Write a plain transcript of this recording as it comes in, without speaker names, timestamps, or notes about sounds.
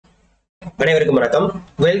அனைவருக்கும் வணக்கம்.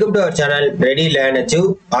 Welcome to our channel ready learn achieve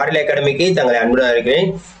rlaacademy தங்களை அன்புடன் இருக்கிறேன்.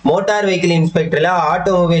 மோட்டார் வெஹிக்கிள் இன்ஸ்பெக்டர்ல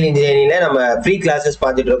ஆட்டோமொபைல் இன்ஜினியரிங்ல நம்ம ஃப்ரீ கிளாஸஸ்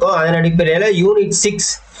பார்த்துட்டு இருக்கோம். அதன் அடிப்படையில் யூனிட்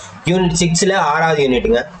 6ல 6வது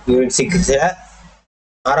யூனிட்டுங்க. யூனிட் 6ல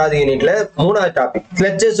 6வது யூனிட்ல 3வது டாபிக்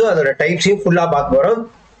கிளச்சஸும் அதோட டைப்ஸையும் ஃபுல்லா பார்க்க போறோம்.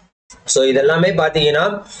 ஸோ இதெல்லாமே பார்த்தீங்கன்னா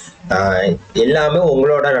எல்லாமே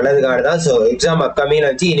உங்களோட நல்லதுக்காக தான். ஸோ எக்ஸாம் அப்கமிங்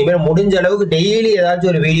வச்சு இனிமேல் முடிஞ்ச அளவுக்கு டெய்லி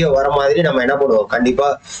ஏதாச்சும் ஒரு வீடியோ வர மாதிரி நம்ம என்ன பண்ணுவோம், கண்டிப்பா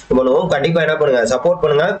என்ன பண்ணுங்க, சப்போர்ட்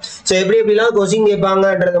பண்ணுங்க. ஸோ எப்படிலாம் கொஸ்டின்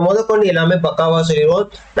கேட்பாங்கன்றத முதற்கொண்டு எல்லாமே பக்காவா சொல்லிடுவோம்.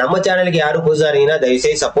 நம்ம சேனலுக்கு யாரும் புதுசாக இருந்தீங்கன்னா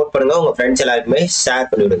தயவுசெய்து சப்போர்ட் பண்ணுங்க, உங்க ஃப்ரெண்ட்ஸ் எல்லாருக்குமே ஷேர்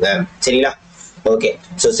பண்ணிவிடுங்க. சரிங்களா? ஓகே.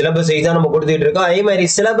 ஸோ சிலபஸ் வைஸ் தான் நம்ம கொடுத்துட்டு இருக்கோம். அதே மாதிரி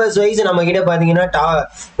சிலபஸ் வைஸ் நம்ம கிட்ட பாத்தீங்கன்னா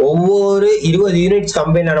ஒவ்வொரு 20 யூனிட்ஸ்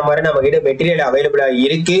கம்பைன் ஆன மாதிரி நம்ம கிட்ட மெட்டீரியல் அவைலபிளா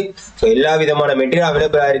இருக்கு. ஸோ எல்லா விதமான மெட்டீரியல்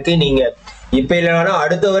அவைலபிளா இருக்கு. நீங்க இப்ப இல்லைனாலும்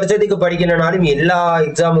அடுத்த வருஷத்துக்கு படிக்கணும்னாலும் எல்லா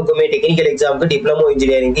எக்ஸாமுக்குமே, டெக்னிக்கல் எக்ஸாமுக்கு, டிப்ளமோ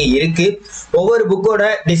இன்ஜினியரிங்க்கு இருக்கு. ஒவ்வொரு புக்கோட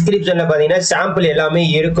டிஸ்கிரிப்ஷன்ல பாத்தீங்கன்னா சாம்பிள் எல்லாமே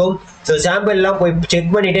இருக்கும். ஸோ சாம்பிள் எல்லாம் போய்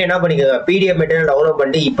செக் பண்ணிட்டு என்ன பண்ணிக்கோங்க, பிடிஎஃப் மெட்டீரியல் டவுன்லோட்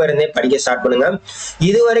பண்ணிட்டு இப்ப இருந்தே படிக்க ஸ்டார்ட் பண்ணுங்க.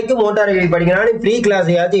 இது வரைக்கும் மோட்டார் வெஹிக்கிள் படிக்கணும்னாலும் ஃப்ரீ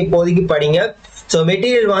கிளாஸ் ஏதாச்சும் இப்போதைக்கு படிங்க. ஸோ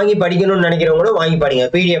மெட்டீரியல் வாங்கி படிக்கணும்னு நினைக்கிறவங்களும் வாங்கி படிங்க,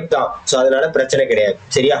 பிடிஎஃப் தான். ஸோ அதனால பிரச்சனை கிடையாது.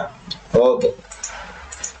 சரியா? ஓகே.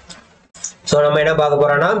 ஸோ நம்ம என்ன பார்க்க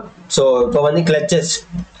போறோம்னா, ஸோ இப்போ வந்து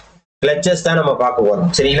கிளச்சஸ் தான் நம்ம பார்க்க போறோம்.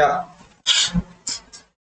 சரிங்களா?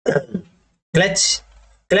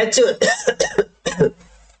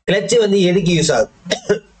 கிளச் வந்து எதுக்கு யூஸ் ஆகுது?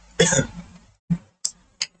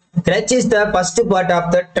 Clutch is the first part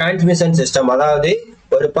of the transmission system. அதாவது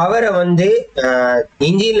ஒரு பவரை வந்து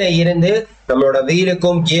இன்ஜின்ல இருந்து நம்மளோட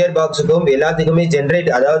வீலுக்கும் கியர் பாக்ஸுக்கும் எல்லாத்துக்குமே ஜென்ரேட்,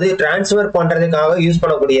 அதாவது டிரான்ஸ்ஃபர் பண்றதுக்காக யூஸ்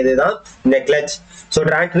பண்ணக்கூடியது தான் இந்த கிளச். ஸோ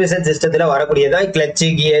டிரான்ஸ்மிஷன் சிஸ்டத்துல வரக்கூடியதான் கிளச்சு,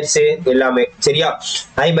 கியர்ஸ் எல்லாமே. சரியா?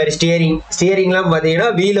 அதே மாதிரி ஸ்டியரிங்லாம் பார்த்தீங்கன்னா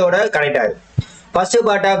வீலோட கனெக்ட் ஆகுது. First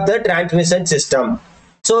part of the transmission system.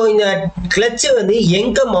 So இந்த கிளச் வந்து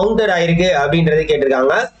எங்க மவுண்டட் ஆயிருக்கு அப்படின்றத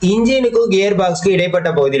கேட்டிருக்காங்க. இன்ஜினுக்கும் கியர் பாக்ஸ்க்கு இடைப்பட்ட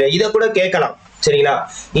பகுதியில். இதை கூட கேட்கலாம். சரிங்களா?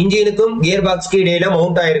 இன்ஜினுக்கும் கியர் பாக்ஸ்க்கு இடையில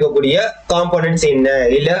மவுண்ட் ஆயிருக்கக்கூடிய காம்போனன்ட்ஸ் என்ன,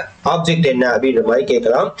 இல்ல ஆப்ஜெக்ட் என்ன அப்படின்ற மாதிரி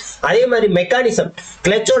கேட்கலாம். அதே மாதிரி மெக்கானிசம்,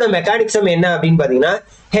 கிளச்சோட மெக்கானிசம் என்ன அப்படின்னு பாத்தீங்கன்னா,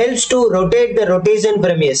 helps to rotate the rotation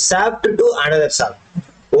from a shaft to another shaft.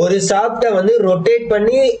 ஒரு ஷாப்ட வந்து ரொட்டேட்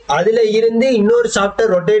பண்ணி அதுல இருந்து இன்னொரு ஷாப்ட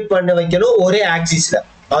ரொட்டேட் பண்ண வைக்கணும் ஒரே ஆக்சிஸ்ல.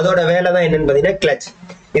 அதோட வேலை தான் என்னன்னு பாத்தீங்கன்னா கிளச்.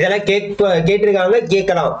 இதெல்லாம் கேட்டிருக்காங்க,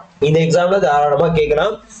 கேட்கலாம். இந்த எக்ஸாம்ல தாராளமா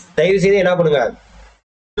கேட்கலாம். தயவு செய்து என்ன பண்ணுங்க,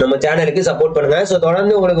 நம்ம சேனலுக்கு சப்போர்ட் பண்ணுங்க. ஸோ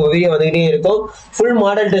தொடர்ந்து உங்களுக்கு வீடியோ வந்துகிட்டே இருக்கும். ஃபுல்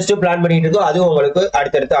மாடல் டெஸ்ட் பிளான் பண்ணிட்டு இருக்கோம். அதுவும் உங்களுக்கு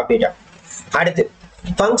அடுத்தடுத்து அப்டேட். அடுத்து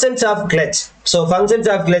functions of clutch. So functions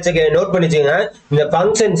of கிளச்சை நோட் பண்ணிச்சுங்க. இந்த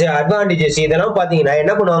ஃபங்க்ஷன்ஸ், அட்வான்டேஜஸ் இதெல்லாம் பார்த்தீங்கன்னா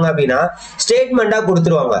என்ன பண்ணுவாங்க அப்படின்னா ஸ்டேட்மெண்டா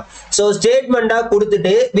கொடுத்துருவாங்க. ஸோ ஸ்டேட்மெண்டா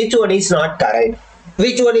கொடுத்துட்டு which one is not correct,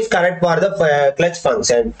 which one is correct for the clutch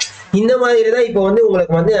function. இந்த மாதிரி தான் இப்போ வந்து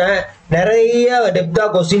உங்களுக்கு வந்து நிறைய டெப்தா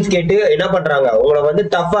கொஸ்டின்ஸ் கேட்டு என்ன பண்றாங்க, உங்களை வந்து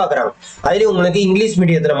டஃப் ஆக்குறாங்க. அதுலயும் உங்களுக்கு இங்கிலீஷ்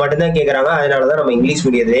மீடியத்துல மட்டும்தான் கேட்கறாங்க. அதனாலதான் நம்ம இங்கிலீஷ்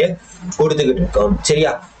மீடியத்திலேயே கொடுத்துக்கிட்டு இருக்கோம்.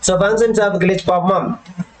 சரியா? ஸோ ஃபங்க்ஷன்ஸ் ஆஃப் கிளச் பார்ப்போமா?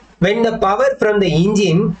 when the power from the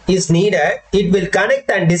engine is needed, it will connect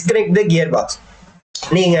and disconnect the gearbox.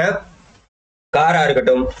 நீங்க காரா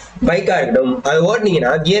இருக்கட்டும், பைக்கா இருக்கட்டும், அது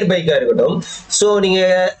ஓட்டுனீங்கன்னா கியர் பைக்கா இருக்கட்டும். ஸோ நீங்க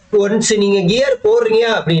ஒன்ஸ் நீங்க கியர் போடுறீங்க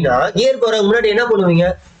அப்படின்னா கியர் போறதுக்கு முன்னாடி என்ன பண்ணுவீங்க,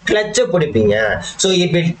 கிளச்சை பிடிப்பீங்க. So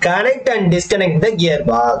it will connect and disconnect the gear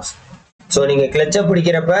box. So நீங்க கிளச்சை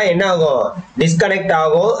பிடிக்கிறப்ப என்ன ஆகும், டிஸ்கனெக்ட்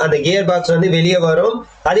ஆகும், அந்த கியர் பாக்ஸ் வந்து வெளியே வரும்,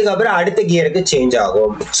 அதுக்கப்புறம் அடுத்த கியருக்கு சேஞ்ச்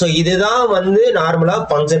ஆகும். ஸோ இதுதான் வந்து நார்மலா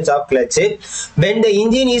functions of clutch. when the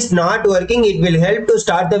engine is not working, it will help to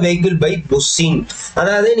start the vehicle by pushing.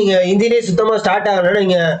 அதாவது நீங்க இன்ஜினே சுத்தமா ஸ்டார்ட் ஆகணும்னா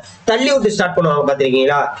நீங்க தள்ளி விட்டு ஸ்டார்ட் பண்ணுவாங்க,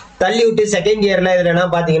 பாத்திருக்கீங்களா? தள்ளி விட்டு செகண்ட் கியர்ல இதுல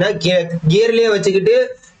பாத்தீங்கன்னா கியர்லயே வச்சுக்கிட்டு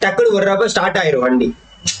டக்குனு வர்றப்ப ஸ்டார்ட் ஆயிரும் வண்டி.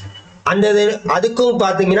 அந்த அதுக்கும்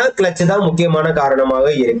பாத்தீங்கன்னா கிளச் தான் முக்கியமான காரணமாக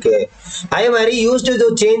இருக்கு. அதே மாதிரி used to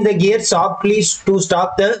change the gear softly to stop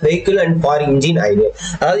the vehicle and for engine idle.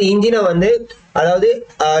 அதாவது இன்ஜினை வந்து, அதாவது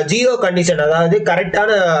ஜீரோ கண்டிஷன், அதாவது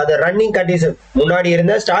கரெக்டான ரன்னிங் கண்டிஷன், முன்னாடி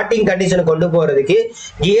இருந்த ஸ்டார்டிங் கண்டிஷன் கொண்டு போறதுக்கு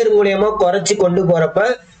கியர் மூலியமா குறைச்சி கொண்டு போறப்ப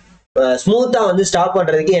ஸ்மூத்தா வந்து ஸ்டாப்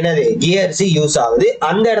பண்றதுக்கு என்னது, கியர்ஸ் யூஸ் ஆகுது.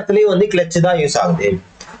 அந்த இடத்துலயும் வந்து கிளச் தான் யூஸ் ஆகுது.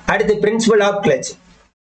 அடுத்து பிரின்சிபல் ஆஃப் கிளச்.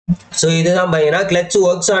 சோ இதுதான் பாத்தீங்கன்னா clutch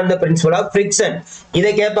works on the principal of friction. இதை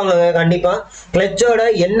கேட்பாங்க கண்டிப்பா. கிளச்சோட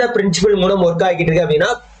என்ன பிரின்சிபல் மூலம் ஒர்க் ஆகிட்டு இருக்கு அப்படின்னா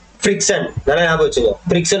ஃபிரிக்ஷன். நல்லா ஞாபகம் வச்சுக்கோ,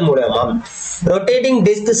 ஃபிரிக்ஷன் மூலமா. Rotating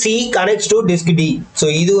disk C connects to disk D. So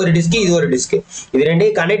இது ஒரு டிஸ்க், இது ஒரு டிஸ்க், இது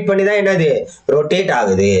ரெண்டையும் கனெக்ட் பண்ணி தான் என்னது ரொட்டேட்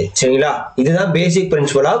ஆகுது. சரிங்களா? இதுதான் பேசிக்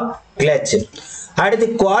பிரின்சிபல் ஆஃப் கிளச். அடுத்து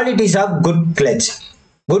qualities of good clutch.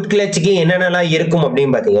 Good கிளச்சுக்கு என்னென்னலாம் இருக்கும்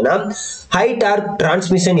அப்படின்னு பாத்தீங்கன்னா, ஹை டார்க்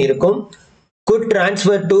டிரான்ஸ்மிஷன் இருக்கும், could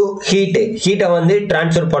transfer to heat, heat வந்து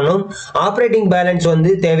transfer பண்ணும், ஆப்பரேட்டிங் பேலன்ஸ்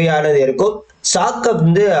வந்து தேவையானது இருக்கும், ஷாக்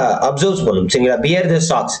வந்து அப்சர்வ் பண்ணும் சரிங்களா. Pier the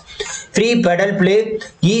shocks. Free pedal play,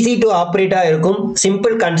 easy to ஆப்ரேட்டா இருக்கும்,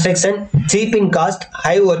 simple construction, cheap in cost,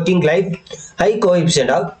 high working life, high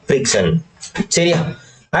coefficient of friction. சரியா.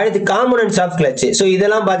 அடுத்து காம்போனன்ட்ஸ் ஆஃப் கிளட்ச். ஸோ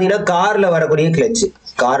இதெல்லாம் பாத்தீங்கன்னா கார்ல வரக்கூடிய கிளட்ச்,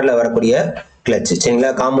 கார்ல வரக்கூடிய கிளட்ச்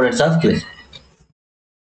சரிங்களா. காம்போனன்ட்ஸ் ஆஃப் கிளட்ச்,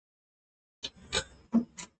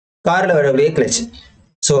 கார்ல வரக்கூடிய clutch.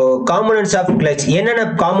 So components of clutch என்னென்ன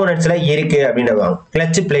காம்போனன்ட்ஸ்ல இருக்கு அப்படின்னு,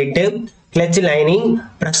 clutch plate, clutch lining,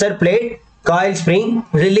 pressure plate, coil spring,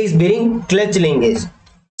 release bearing, clutch linkage.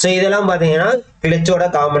 So இதெல்லாம் பாத்தீங்கன்னா கிளட்சோட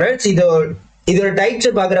காம்போனன்ட்ஸ். இதோட டைப்ஸ்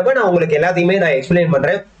பாக்குறப்ப நான் உங்களுக்கு எல்லாத்தையுமே நான் எக்ஸ்பிளைன்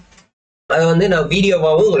பண்றேன். அதை வந்து நான்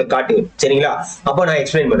வீடியோவாகவும் உங்களுக்கு காட்டுவேன் சரிங்களா. அப்போ நான்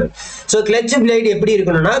எக்ஸ்பிளைன் பண்ணுவேன். ஸோ கிளட்ச் பிளேட் எப்படி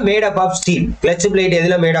இருக்கணும்னா made up of steel. Clutch plate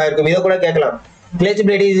எதுல மேடா இருக்கும் இதை கூட கேட்கலாம். Clutch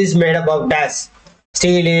plate is made up of dash,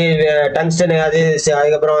 steel, tungsten, அது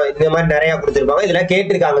அதுக்கப்புறம் இந்த மாதிரி நிறைய கொடுத்துருப்பாங்க. இதெல்லாம்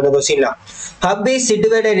கேட்டிருக்காங்க இந்த கொஸ்டின்லாம். Hub is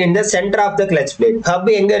situated in the centre of the clutch plate. Hub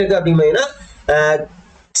எங்க இருக்கு அப்படின்னு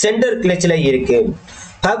சென்டர் கிளட்ச்ல இருக்கு.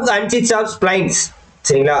 ஹப் கன்சிஸ்ட்ஸ் ஆஃப் ஸ்ப்ளைன்ஸ்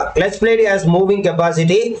சரிங்களா. Clutch plate has moving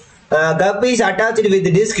capacity. Hub is attached with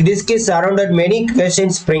disk. Disk is surrounded many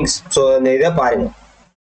cushion springs. So இந்த இதை பாருங்க.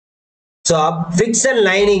 So friction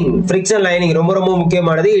lining ரொம்ப ரொம்ப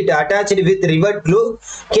முக்கியமானது. It attached with rivet glue.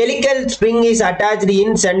 Helical spring is attached in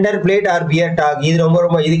center plate or beer tag. இது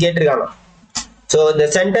ரொம்ப இது கேட்டிருக்காங்க. So the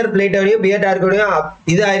center plate ஓடையும் beer tag ஓடையும்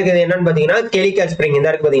இது ஆயிருக்கிறது என்னன்னு பாத்தீங்கன்னா helical spring. இந்த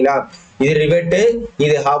இருக்கு பாத்தீங்களா, இது rivet,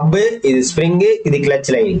 இது hub, இது spring, இது clutch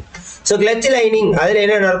lining. So clutch lining அதுல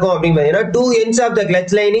என்ன நடக்கும் அப்படின்னு பாத்தீங்கன்னா two ends of the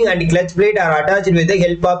clutch lining and clutch plate are attached with the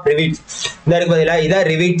help of rivets. இந்த இருக்கு பாத்தீங்களா, இதான்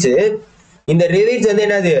rivets. இந்த rivets வந்து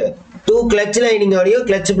என்னது, two clutch lining ஓடையும்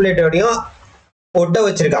clutch plate ஓடையும் ஒட்ட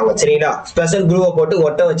வச்சிருக்காங்க சரிங்களா. ஸ்பெஷல் க்ளூவை போட்டு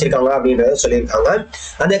ஒட்ட வச்சிருக்காங்க அப்படின்றத சொல்லியிருக்காங்க.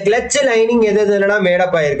 அந்த கிளட்ச் லைனிங் எது எதுனா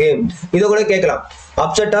மேடப் ஆயிருக்கு இதை கூட கேட்கலாம்.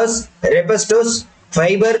 அப்சட்டோஸ், ரெபஸ்டோஸ்,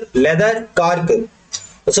 fibre, leather, Garg.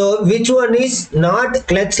 So which one is not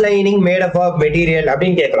clutch lining made up of material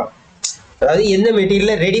அப்படின்னு கேட்கலாம். அதாவது எந்த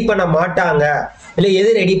மெட்டீரியலை ரெடி பண்ண மாட்டாங்க இல்ல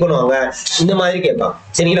எது ரெடி பண்ணுவாங்க இந்த மாதிரி கேட்பாங்க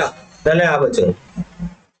சரிங்களா. நல்ல ஞாபகம்.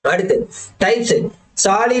 அடுத்து types.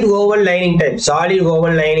 Solid oval lining types, solid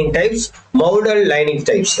oval lining types, molded lining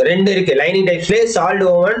types. ரெண்டு இருக்கு lining typesல, solid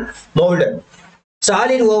oval, molded.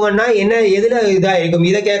 Solid oval னா என்ன எதுல இதா இருக்கும்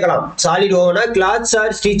இத கேட்கலாம். Solid oval னா cloths are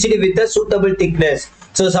stitched with a suitable thickness.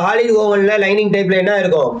 So solid ovalல lining typeல என்ன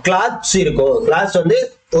இருக்கும், cloths இருக்கும். cloths வந்து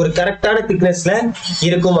ஒரு கரெக்டான thicknessல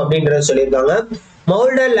இருக்கும் அப்படின்றத சொல்லியிருக்காங்க.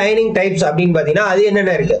 மோல்டட் லைனிங் டைப்ஸ் அப்படின்னு பாத்தீங்கன்னா அது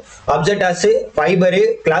என்னென்ன இருக்கு, அப்சட்டாஸ், fibre,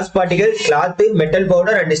 class particle, cloth, metal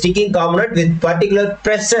powder and sticking component with particular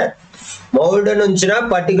pressure. Molten வந்துச்சுன்னா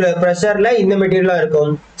பர்டிகுலர் பிரஷர்ல இந்த மெட்டீரியலா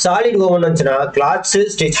இருக்கும். சாலிட் ஓவன் வந்துச்சுன்னா கிளாத்ஸ்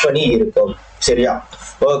ஸ்டிச் பண்ணி இருக்கும் சரியா.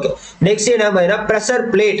 ஓகே, நெக்ஸ்ட் என்ன பாத்தீங்கன்னா pressure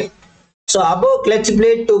plate. So above clutch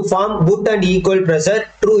plate to form good and equal pressure,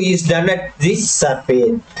 true is done at this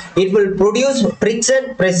surface. It will produce friction.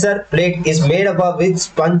 Pressure plate is made up of with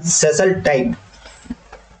sponge sessile type.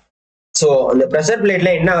 So அந்த pressure plate ல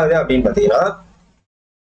என்ன ஆகுது அப்படின்னு பாத்தீங்கன்னா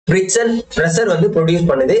friction pressure வந்து produce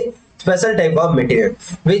பண்ணுது special type of material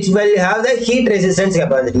which will have the heat resistance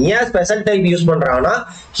capacity. ஏன் special type use பண்றாங்கன்னா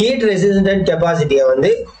heat resistant capacity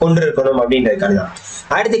வந்து கொண்டு இருக்கணும் அப்படின்றதுக்காக.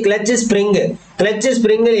 அடுத்து கிளட்ச் ஸ்ப்ரிங். கிளட்ச்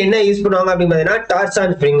ஸ்ப்ரிங் என்ன யூஸ் பண்ணுவாங்க அப்படின்னு பாத்தீங்கன்னா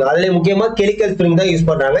டார்சன் ஸ்ப்ரிங். அதுல முக்கியமா கெலிக்கல் ஸ்ப்ரிங் தான் யூஸ்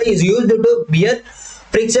பண்றாங்க. Is used to peer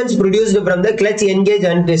frictions produced from the clutch engage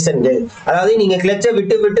and disengage. அதாவது நீங்க கிளட்சை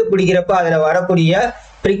விட்டு விட்டு பிடிக்கிறப்ப அதுல வரக்கூடிய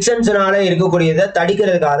ஃப்ரிக்ஷன்ஸ்னால இருக்கக்கூடியதை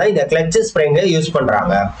தடுக்கிறதுக்காக தான் இந்த கிளட்ச் ஸ்ப்ரிங்கை யூஸ்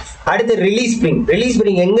பண்றாங்க. அடுத்து ரிலீஸ் ஸ்ப்ரிங். ரிலீஸ்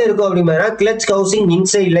ஸ்ப்ரிங் எங்க இருக்கும் அப்படின்னா கிளட்ச் ஹவுசிங்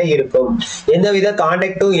இன்சைட்ல இருக்கும், எந்தவித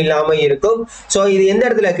கான்டாக்டும் இல்லாம இருக்கும். சோ இது எந்த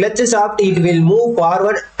இடத்துல clutch soft, it will move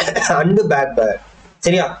forward and backward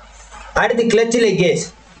சரியா. அடுத்து clutch linkage.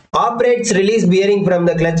 operates release bearing from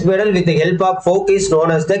the clutch pedal with the help of fork is known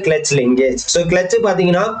as the clutch linkage. So clutch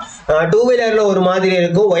பாத்தீங்கன்னா two வீலர்ல ஒரு மாதிரி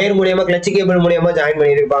இருக்கும், wire மூலமா clutch cable மூலமா join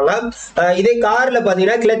பண்ணிருப்பாங்க. இதே கார்ல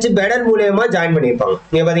பாத்தீங்கன்னா கிளட்ச் பெடல் மூலமா ஜாயின் பண்ணிருப்பாங்க.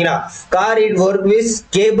 நீங்க பாத்தீங்கன்னா car it work with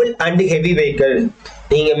cable and heavy vehicle.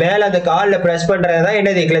 நீங்க மேல அந்த கார்ல பிரஸ் பண்றதுதான்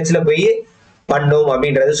என்னது கிளட்ச்ல போய் பண்ணும்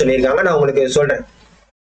அப்படின்றது சொல்லியிருக்காங்க. நான் உங்களுக்கு சொல்றேன்.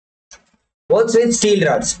 works with steel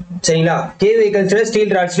rods சரிங்களா. ஹெவி வெஹிக்கிள்ஸ்ல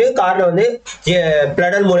ஸ்டீல் ராட்ஸ்லயும் கார்ல வந்து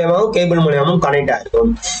பெடல் மூலமாவும் கேபிள் மூலமாவும் கனெக்ட் ஆயிருக்கும்.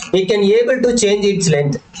 it can able to change its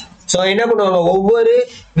length. So என்ன பண்ணுவாங்க, ஒவ்வொரு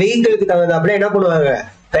வெஹிக்கிளுக்கு தகுந்தாப்புல என்ன பண்ணுவாங்க,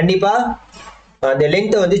 கண்டிப்பா அந்த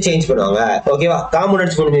லென்த்தை வந்து சேஞ்ச் பண்ணுவாங்க. ஓகேவா,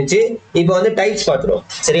 காம்போனன்ட்ஸ் முடிஞ்சிச்சு. இப்போ வந்து டைப்ஸ் பார்த்துருவோம்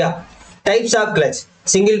சரியா. Types of clutch.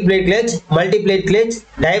 Single plate clutch, multi plate clutch,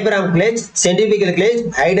 டயபிராம் clutch, centrifugal clutch,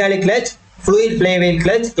 hydraulic clutch, fluid flywheel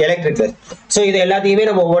clutch, electric clutch. So இது எல்லாத்தையுமே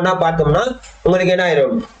நம்ம ஒவ்வொன்றா பார்த்தோம்னா உங்களுக்கு என்ன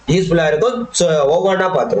ஆயிரும், யூஸ்ஃபுல்லா இருக்கும். ஸோ ஒவ்வொன்றா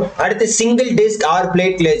பார்த்துருவோம். அடுத்து single disk R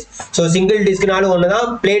plate clutch. So single டிஸ்க்னாலும் ஒண்ணுதான்,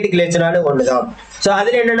 பிளேட் கிளச்னாலும் ஒண்ணுதான். ஸோ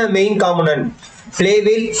அதுல என்னென்ன main component,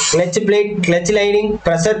 flywheel, clutch plate, clutch lining,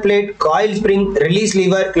 pressure plate, coil spring, release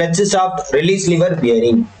lever, clutch shaft, release lever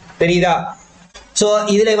bearing. தெரியுதா? சோ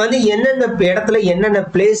இதுல வந்து என்னென்ன இடத்துல என்னென்ன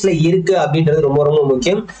பிளேஸ்ல இருக்கு அப்படின்றது ரொம்ப ரொம்ப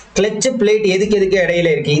முக்கியம். கிளட்ச் பிளேட் எதுக்கு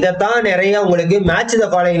இடையில இருக்கு, இதைத்தான் நிறைய உங்களுக்கு மேட்ச் த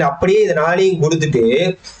ஃபாலோயிங் அப்படியே இது நாளையும் கொடுத்துட்டு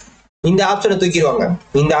இந்த ஆப்ஷனை தூக்கிடுவாங்க.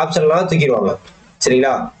 இந்த ஆப்ஷன்லாம் தூக்கிடுவாங்க.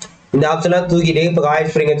 சரிங்களா? இந்த ஆப்ஷன்லாம் தூக்கிட்டு இப்போ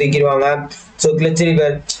coil ஸ்ப்ரிங்கை தூக்கிடுவாங்க. So clutch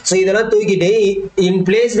liver, so இதெல்லாம் தூக்கிட்டு in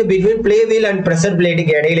place between play wheel and pressure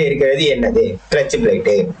பிளேட்டுக்கு இடையில இருக்கிறது என்னது, கிளட்ச்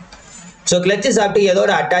பிளேட்டு. ஸோ கிளட்ச் சாப்பிட்டு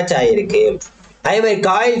எதோட அட்டாச் ஆகிருக்கு. அதே மாதிரி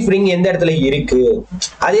காயில் ஸ்ப்ரிங் எந்த இடத்துல இருக்கு,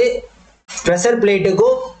 அது ப்ரெஷர்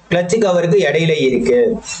பிளேட்டுக்கும் கிளட்ச் கவருக்கு இடையில இருக்கு.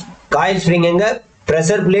 காயில் ஸ்ப்ரிங் எங்க,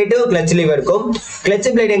 ப்ரெஷர் பிளேட்டும் கிளட்ச் லிவருக்கும். கிளட்ச்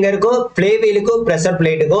பிளேட் எங்க இருக்கும், பிளே வீலுக்கும் ப்ரெஷர்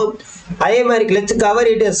பிளேட்டுக்கும். அதே மாதிரி clutch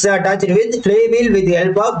cover it is attached with play wheel with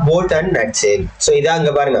help of bolt and nuts. So இதான்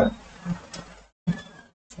அங்க பாருங்க,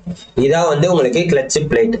 இதான் வந்து உங்களுக்கு கிளட்ச்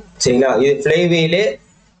பிளேட். சரிங்களா? இது பிளே வீலு,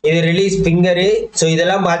 இது ரிலீஸ் ஃபிங்கரு. ஸோ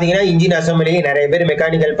இதெல்லாம் பார்த்தீங்கன்னா இன்ஜின் அசம்பிளி நிறைய பேர்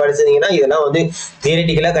மெக்கானிக்கல் படிச்சீங்கன்னா இதெல்லாம் வந்து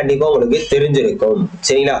தியரிட்டிக்கலாக கண்டிப்பாக உங்களுக்கு தெரிஞ்சிருக்கும்.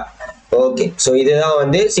 சரிங்களா? ஓகே. ஸோ இதுதான்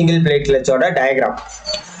வந்து single plate கிளச்சோட diagram.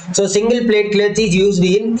 So single plate clutch is used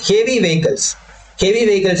in heavy vehicles. Heavy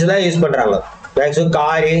vehicles தான் யூஸ் பண்ணுறாங்க. மேக்ஸிமம்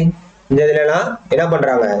காரு இந்த இதுலலாம் என்ன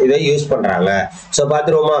பண்ணுறாங்க, இதை யூஸ் பண்ணுறாங்க. ஸோ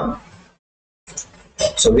பார்த்துருவோமா?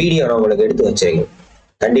 ஸோ வீடியோ நான் உங்களுக்கு எடுத்து வச்சிருக்கேன்,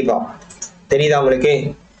 கண்டிப்பா தெரியுதா உங்களுக்கு?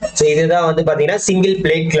 சோ இதுதான் வந்து பாத்தீங்கன்னா சிங்கிள்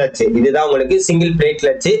பிளேட் கிளட்ச். இதுதான் உங்களுக்கு சிங்கிள் பிளேட்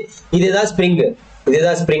கிளட்ச். இதுதான் ஸ்ப்ரிங்,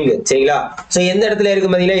 இதுதான் ஸ்ப்ரிங். சரிங்களா? சோ எந்த இடத்துல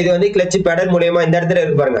இருக்கு பாத்தீங்கன்னா இது வந்து கிளட்ச் பெடல் மூலமா இந்த இடத்துல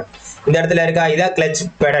இருக்கு பாருங்க, இந்த இடத்துல இருக்கா, இதான் கிளட்ச்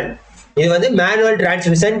பெடல். இது வந்து manual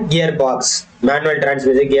transmission gear box. Manual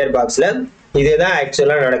transmission gear பாக்ஸ்ல இதுதான்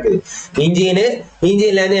ஆக்சுவலா நடக்குது. இன்ஜின்ல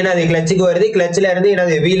இருந்து என்னது கிளச்சுக்கு வருது, கிளச்ல இருந்து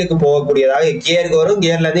என்னது வீலுக்கு போகக்கூடியதாக கியருக்கு வரும்,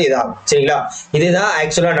 கியர்ல இருந்து இதாகும். சரிங்களா? இதுதான்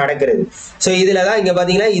ஆக்சுவலா நடக்கிறது. சோ இதுலதான் இங்க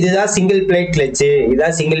பாத்தீங்கன்னா இதுதான் சிங்கிள் பிளேட் கிளச்சு.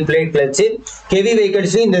 இதுதான் சிங்கிள் பிளேட் கிளச்சு. ஹெவி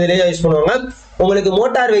வெஹிக்கிள்ஸ்லயும் இந்த இதுல யூஸ் பண்ணுவாங்க. உங்களுக்கு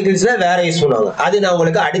மோட்டார் வெஹிக்கிள்ஸ்ல வேற யூஸ் பண்ணுவாங்க. அது நான்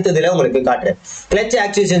உங்களுக்கு அடுத்ததுல உங்களுக்கு காட்டுறேன். கிளட்ச்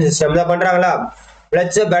ஆக்சுவேஷன் சிஸ்டம் தான் பண்றாங்களா,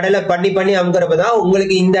 கிளட்ச் பெடலை பண்ணி அமுக்கிறப்பதான்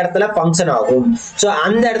உங்களுக்கு இந்த இடத்துல ஃபங்க்ஷன் ஆகும். ஸோ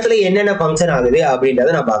அந்த இடத்துல என்னென்ன ஃபங்க்ஷன் ஆகுது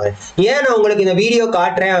அப்படின்றத நான் பாக்குறேன். ஏன் நான் உங்களுக்கு இந்த வீடியோ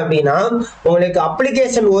காட்டுறேன் அப்படின்னா உங்களுக்கு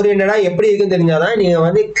அப்ளிகேஷன் ஓரியன்டா எப்படி இருக்குன்னு தெரிஞ்சாதான் நீங்க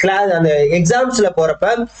வந்து கிளாஸ் அந்த எக்ஸாம்ஸ்ல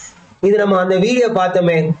போறப்ப இது நம்ம அந்த வீடியோ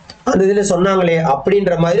பார்த்தோமே அந்த இதுல சொன்னாங்களே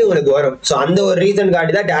அப்படின்ற மாதிரி உங்களுக்கு வரும். ஸோ அந்த ஒரு ரீசன்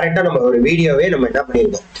காட்டி தான் டைரக்டா நம்ம ஒரு வீடியோவே நம்ம என்ன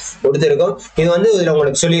பண்ணிருக்கோம், கொடுத்துருக்கோம். இது வந்து இதுல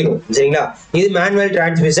உங்களுக்கு சொல்லிடும். சரிங்களா? இது மேனுவல்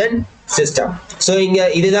டிரான்ஸ்மிஷன் சிஸ்டம். ஸோ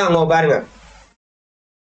இங்க இதுதான் அங்க பாருங்க.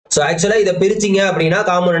 ஸோ ஆக்சுவலா இதை பிரிச்சிங்க அப்படின்னா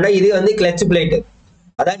காமனா இது வந்து கிளட்ச் பிளேட்,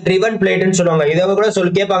 அதான் ட்ரிவன் பிளேட்னு சொல்லுவாங்க. இதை கூட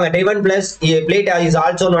கேட்பாங்க, driven plus plate is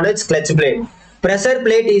also known as clutch plate. Pressure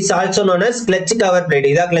plate is also known as clutch cover plate.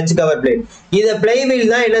 இதான் கிளட்ச் கவர் பிளேட். இது பிளே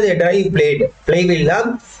வீல் தான் என்னது, டிரைவ் பிளேட். பிளே வீல் தான்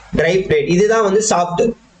டிரைவ் பிளேட். இதுதான் வந்து சாஃப்ட்,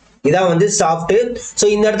 இதான் வந்து சாஃப்ட். ஸோ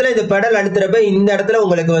இந்த இடத்துல இந்த பெடல் அழுத்துறப்ப இந்த இடத்துல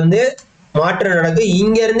உங்களுக்கு வந்து மாற்றம் நடக்கும்.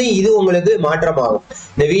 இங்க இருந்து இது உங்களுக்கு மாற்றமாகும்.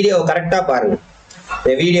 இந்த வீடியோ கரெக்டா பாருங்க,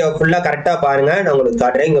 இந்த வீடியோ ஃபுல்லா கரெக்டா பாருங்க, நான் உங்களுக்கு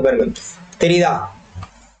காட்டுறேன். இங்க பாருங்க, தெரியுதா?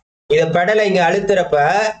 இத பெடலை இங்க அழுத்துறப்ப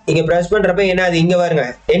இங்க பிரஸ் பண்றப்ப என்ன அது இங்க பாருங்க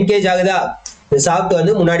என்கேஜ் ஆகுதா, இந்த சாஃப்ட்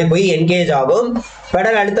வந்து முன்னாடி போய் என்கேஜ் ஆகும்.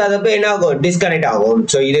 பெடல் அழுத்தாதப்ப என்ன ஆகும், டிஸ்கனெக்ட் ஆகும்.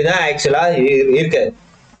 ஸோ இதுதான் ஆக்சுவலா இருக்கு.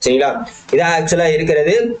 சரிங்களா? இதான் ஆக்சுவலா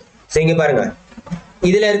இருக்கிறது. இங்க பாருங்க,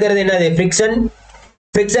 இதுல இருக்கிறது என்னது, ஃபிரிக்ஷன்.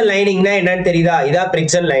 ஃபிரிக்ஷன் லைனிங்னா என்னன்னு தெரியுதா? இதான்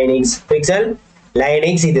ஃபிரிக்ஷன் லைனிங்ஸ். ஃபிரிக்ஷன்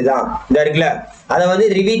லைனிங்ஸ் இதுதான், இந்த இருக்குல்ல, அதை வந்து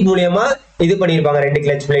ரிவீட் மூலியமா இது பண்ணிருப்பாங்க ரெண்டு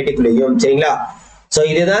கிளட்ச் பிளேட்டுக்குள்ளேயும். சரிங்களா? சோ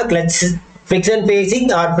இதுதான் clutch friction facing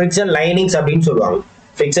R friction linings அப்படின்னு சொல்லுவாங்க.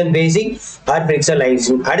 Friction facing R friction linings.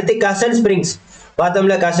 அடுத்து கஷன் ஸ்ப்ரிங்ஸ்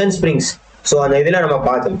பார்த்தோம்ல, கஷன் ஸ்ப்ரிங்ஸ். சோ அந்த இதுல நம்ம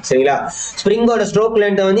பார்த்தோம். சரிங்களா? ஸ்ப்ரிங்கோட ஸ்ட்ரோக்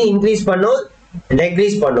லென்த் வந்து இன்க்ரீஸ் பண்ணும்,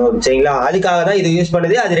 டெக்ரீஸ் பண்ணும். சரிங்களா? அதுக்காக தான் இது யூஸ்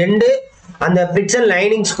பண்ணுது. அது ரெண்டு அந்த ஃபிரிக்ஷன்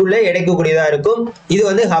லைனிங்ஸ்க்குள்ள இடைக்கக்கூடியதா இருக்கும். இது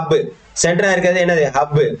வந்து ஹப், சென்டரா இருக்கிறது என்னது,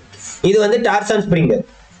 ஹப். இது வந்து டார்சன் ஸ்ப்ரிங்.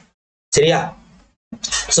 சரியா?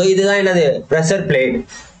 சோ இதுதான் என்னது, பிரஷர் பிளேட்.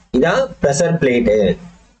 இதான் பிரஷர் பிளேட்,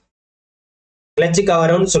 கிளட்ச்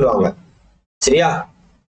கவர்னு சொல்லுவாங்க. சரியா?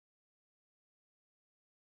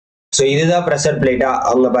 சோ இதுதான் பிரஷர் பிளேட்டா,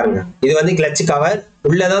 அவங்க பாருங்க, இது வந்து கிளட்ச் கவர்,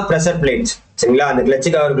 உள்ளதான் பிரஷர் பிளேட்ஸ். சரிங்களா? அந்த கிளட்ச்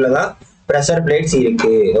கவருக்குள்ளதான் பிரஷர் பிளேட்ஸ்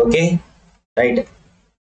இருக்கு. Okay, right.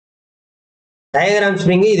 டயக்ராம்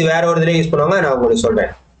ஸ்ப்ரிங் இது வேற ஒரு இதுல யூஸ் பண்ணுவாங்க, நான் உங்களுக்கு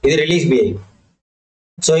சொல்றேன். இது ரிலீஸ் பிஐ.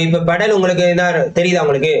 சோ இப்ப பெடல் உங்களுக்கு என்ன தெரியுதா,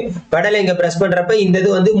 உங்களுக்கு பெடல் இங்க பிரஸ் பண்றப்ப இந்த இது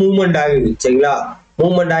வந்து மூவ்மெண்ட் ஆகுது. சரிங்களா?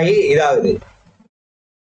 மூவ்மெண்ட் ஆகி இதாகுது.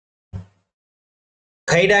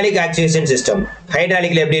 Hydraulic actuation system.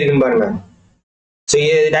 ஹைட்ராலிக்ல எப்படி இருக்குன்னு பாருங்க. ஸோ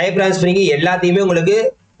டயப்ராம் ஸ்ப்ரிங் எல்லாத்தையுமே உங்களுக்கு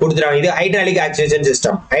கொடுத்துருவாங்க. இது ஹைட்ராலிக் ஆக்சுவேஷன்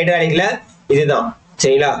சிஸ்டம். ஹைட்ராலிக்ல இதுதான்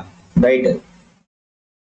சரிங்களா. ரைட்.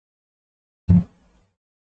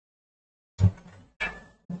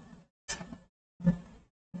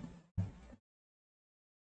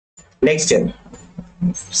 நெக்ஸ்ட்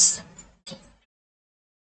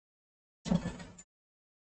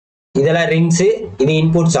இதெல்லாம் ரிங்ஸ், இது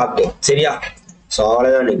இன்புட் சாஃப்ட்வேர் சரியா. ஸோ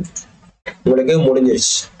அவ்வளோதான் உங்களுக்கு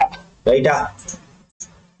முடிஞ்சிருச்சு ரைட்டா.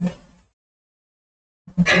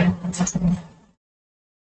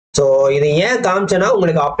 ஸோ இது ஏன் காமிச்சேன்னா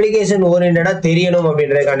உங்களுக்கு அப்ளிகேஷன் ஓரியன்டா தெரியணும்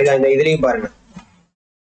அப்படின்றதுக்காண்டி தான். இந்த இதுலயும் பாருங்க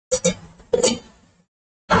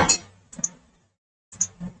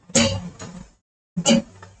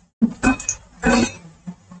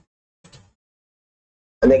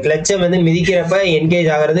அந்த கிளட்சை வந்து மிதிக்கிறப்ப என்கேஜ்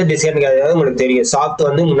ஆகிறது டிஸ்என்கேஜ் ஆகிறது உங்களுக்கு தெரியும். சாஃப்ட்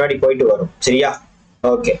வந்து முன்னாடி போயிட்டு வரும் சரியா.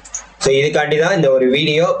 ஓகே. ஸோ இதுக்காண்டி தான் இந்த ஒரு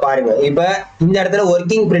வீடியோ பாருங்க. இப்போ இந்த இடத்துல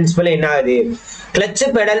ஒர்க்கிங் பிரின்சிபல் என்ன ஆகுது, கிளட்ச்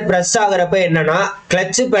பெடல் பிரஸ் ஆகிறப்ப என்னன்னா,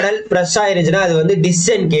 கிளட்ச் பெடல் பிரஸ் ஆயிருச்சுன்னா அது வந்து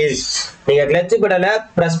டிஸ்என்கேஜ். நீங்க கிளட்ச் பெடலை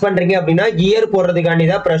பிரஸ் பண்றீங்க அப்படின்னா கியர் போடுறதுக்காண்டி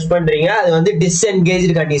தான் பிரஸ் பண்றீங்க, அது வந்து டிஸ்என்கேஜ்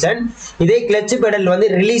கண்டிஷன். இதே கிளட்ச் பெடல் வந்து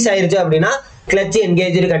ரிலீஸ் ஆயிருச்சு அப்படின்னா கிளட்ச்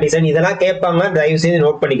என்கேஜ் கண்டிஷன். இதெல்லாம் கேட்பாங்க, தயவு செய்து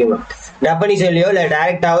நோட் பண்ணிக்கோங்க. டெஃபினிஷன்லயோ இல்ல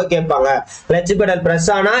டைரக்டாவோ கேட்பாங்க. கிளட்ச் பெடல் பிரஸ்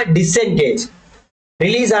ஆனா டிஸ்என்கேஜ்,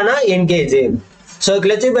 ரிலீஸ் ஆனா engage. So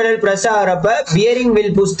clutch pedal press ஆகிறப்ப bearing will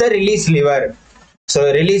push the release lever. So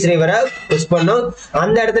release lever push பண்ணும்.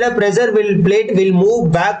 அந்த இடத்துல pressure plate will move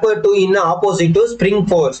backward to in opposite to spring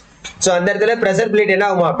force. So அந்த இடத்துல pressure plate என்ன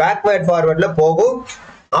ஆகுமா, backward forwardல போகும்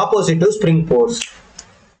opposite to spring force.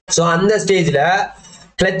 So அந்த ஸ்டேஜ்ல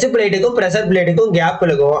கிளட்ச் பிளேட்டுக்கும் பிரஷர் பிளேட்டுக்கும் கேப்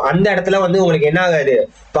இருக்கும். அந்த இடத்துல வந்து உங்களுக்கு என்ன ஆகாது,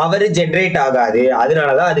 பவர் ஜெனரேட் ஆகாது.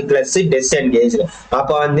 அதனாலதான் அது கிளட்ச் டிஸ்என்கேஜ்.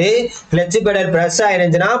 அப்ப வந்து clutch pedal press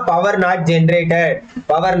ஆயிருந்துச்சுன்னா power not generated,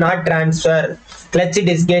 power not transfer, clutch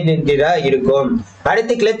டிஸ்என்கேஜா இருக்கும்.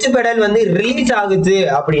 அடுத்து கிளட்ச் பெடல் வந்து ரிலீஸ் ஆகுது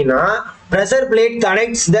அப்படின்னா pressure plate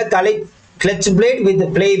connects the clutch played with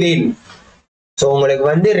play wheel. So உங்களுக்கு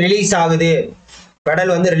வந்து ரிலீஸ் ஆகுது,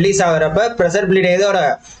 பெடல் வந்து release ஆகிறப்ப pressure plate ஏதோட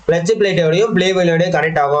clutch பிளேட்டோடையும் play வீலோடையும்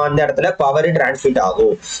connect ஆகும். அந்த இடத்துல பவர் டிரான்ஸ்மிட்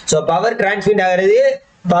ஆகும். ஸோ பவர் டிரான்ஸ்மிட் ஆகிறது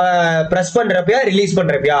பிரஸ் பண்றப்பயா ரிலீஸ்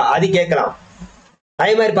பண்றப்பயா அது கேட்கலாம்.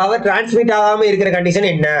 அதே மாதிரி பவர் டிரான்ஸ்மிட் ஆகாம இருக்கிற கண்டிஷன்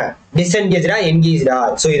என்ன, டிஸ்என்கேஜா என்கேஜா.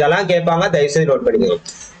 ஸோ இதெல்லாம் கேட்பாங்க, தயவுசெய்து நோட் பண்ணிக்கோங்க.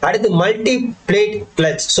 அடுத்து மல்டி பிளேட்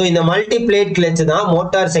கிளட்ச். ஸோ இந்த மல்டி பிளேட் கிளட்ச் தான்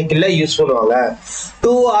மோட்டார் சைக்கிள்ல யூஸ் பண்ணுவாங்க.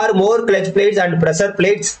 2 or more clutch plates and pressure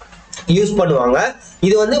plates use பண்ணுவாங்க.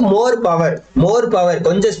 இது வந்து மோர் பவர்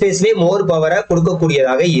கொஞ்சம் ஸ்பேஸ்லயே மோர் பவரை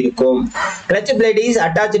கொடுக்கக்கூடியதாக இருக்கும். Clutch plate is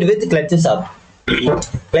attached with clutch soft.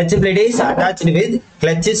 Clutch plate is attached with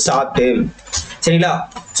clutch soft சரிங்களா.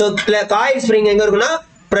 சோ காயில் ஸ்ப்ரிங் எங்க இருக்குன்னா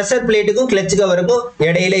பிரஷர் பிளேட்டுக்கும் கிளட்ச் கவருக்கும்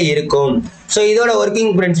இடையில இருக்கும். சோ இதோட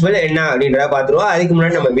ஒர்க்கிங் பிரின்சிபல் என்ன அப்படின்றத பாத்துருவோம். அதுக்கு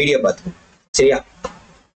முன்னாடி நம்ம வீடியோ பார்த்துருவோம் சரியா.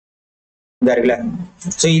 இதா இருக்குல்ல.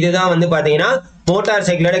 சோ இதுதான் வந்து பாத்தீங்கன்னா மோட்டார்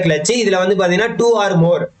சைக்கிளோட கிளட்ச். இதுல வந்து பாத்தீங்கன்னா 2 or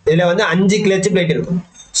more, இதுல வந்து 5 கிளட்ச் பிளேட் இருக்கும்.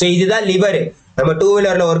 சோ இதுதான் லிவர். நம்ம 2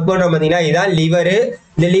 வீலர்ல ஒர்க் பண்றோம் பாத்தீங்கன்னா இதான் லிவர்.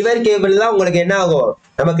 இந்த லிவர் கேபிள் தான் உங்களுக்கு என்ன ஆகும்,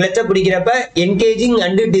 நம்ம கிளட்சை பிடிக்கிறப்ப என்கேஜிங்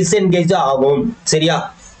அண்ட் டிஸ்என்கேஜ் ஆகும் சரியா.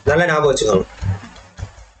 நல்லா ஞாபகம் வச்சுக்கோங்க.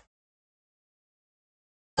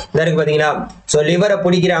 இருக்கு பாத்தீங்களா. சோ லிவரை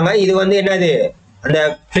பிடிக்கிறாங்க. இது வந்து என்னது, அந்த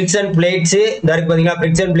ஃபிரிக்ஷன் பிளேட்ஸ் இருக்கு பாத்தீங்களா.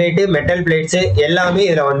 ஃபிரிக்ஷன் பிளேட், மெட்டல் பிளேட்ஸ் எல்லாமே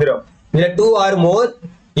இதுல வந்துடும். இதுல 2 or more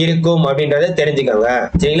இருக்கும் அப்படின்றத தெரிஞ்சுக்கோங்க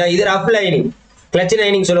சரிங்களா. இது ரஃப் லைனிங், கிளட்ச்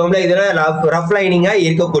லைனிங் சொல்லுவோம்ல, இதுல ரஃப் லைனிங்கா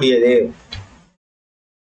இருக்கக்கூடியது.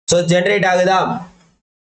 சோ ஜெனரேட் ஆகுதா,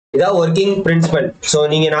 இதான் ஒர்க்கிங் பிரின்சிபல். சோ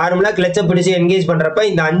நீங்க நார்மலா கிளட்சை பிடிச்சு என்கேஜ் பண்றப்ப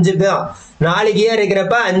இந்த 5 தான், 4 கியர்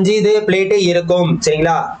இருக்கிறப்ப 5 இது பிளேட் இருக்கும்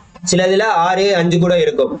சரிங்களா. சில இதுல 6, 5 கூட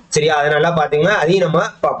இருக்கும் சரியா. அதனால பாத்தீங்கன்னா அதையும் நம்ம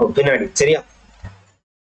பார்ப்போம் பின்னாடி சரியா.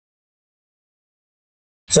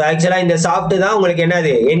 சோ ஆக்சுவலா இந்த சாஃப்ட் தான் உங்களுக்கு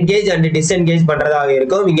என்னது, என்கேஜ் அண்ட் டிஸ்என்கேஜ் பண்றதாக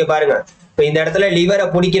இருக்கும். இங்க பாருங்க, இப்போ இந்த இடத்துல லிவரை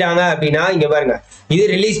பிடிக்கிறாங்க அப்படின்னா இங்க பாருங்க, இது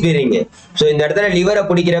ரிலீஸ் பீரிங். சோ இந்த இடத்துல லிவரை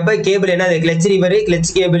பிடிக்கிறப்ப கேபிள் என்னது, clutch liver,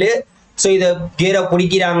 clutch cable. So இத கியரை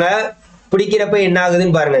பிடிக்கிறாங்க, பிடிக்கிறப்ப என்ன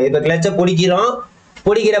ஆகுதுன்னு பாருங்க. இப்ப கிளட்சை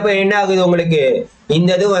பிடிக்கிறப்ப என்ன ஆகுது உங்களுக்கு,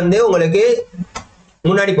 இந்த இது வந்து உங்களுக்கு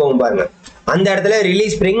முன்னாடி போகும் பாருங்க. அந்த இடத்துல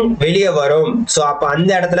ரிலீஸ் ஸ்ப்ரிங் வெளியே வரும். சோ அப்ப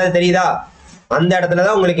அந்த இடத்துல தெரியுதா, அந்த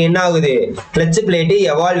இடத்துலதான் உங்களுக்கு என்ன ஆகுது, கிளட்ச் பிளேட்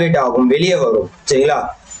எவால்வேட் ஆகும், வெளியே வரும் சரிங்களா.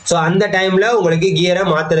 சோ அந்த டைம்ல உங்களுக்கு கியரை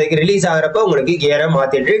மாத்துறதுக்கு ரிலீஸ் ஆகிறப்ப உங்களுக்கு கியரை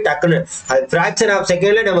மாத்திட்டு டக்குன்னு அது ஃபிராக்ஷன் ஆஃப்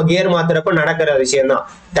செகண்ட்ல நம்ம கியர் மாத்துறப்ப நடக்கிற விஷயம் தான்.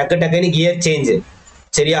 டக்குன்னு கியர் சேஞ்ச்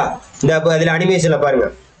சரியா. இந்த அதுல அனிமேஷன்ல பாருங்க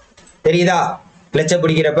தெரியுதா, கிளட்சை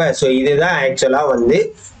பிடிக்கிறப்ப. சோ இதுதான் ஆக்சுவலா வந்து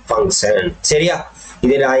ஃபங்க்ஷன் சரியா.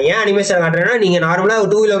 இது நான் ஏன் அனிமேஷன் காட்டுறேன்னா, நீங்க நார்மலா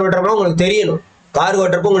 2 வீலர் ஓட்டுறப்ப உங்களுக்கு தெரியணும், கார்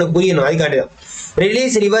ஓட்டுறப்ப உங்களுக்கு புரியணும், அதுக்காண்டிதான்.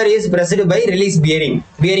 Release liver is pressed by release bearing.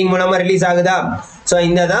 Bearing மூலமா ரிலீஸ் ஆகுதா. ஸோ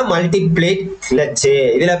இந்த தான் மல்டி பிளேட் கிளட்ச்.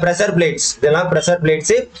 இதுல ப்ரெஷர் பிளேட்ஸ், இதெல்லாம் pressure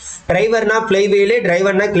plates. டிரைவர்னா fly wheel,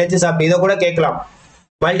 டிரைவர்னா clutch சாப்பிட்டு இதை கூட கேட்கலாம்.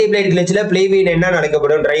 மல்டி பிளேட் கிளட்ச்ல ஃப்ளை வீல் என்ன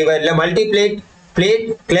நடக்கப்படும் டிரைவர்ல. Multi plate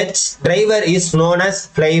clutch driver is known as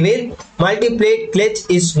flywheel. Multi-plate clutch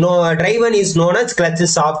is driver is known as clutch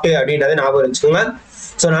shaft அப்படின்றத ஞாபகம் வச்சுக்கோங்க.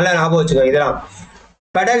 ஸோ நல்லா ஞாபகம் வச்சுக்கோங்க. இதெல்லாம்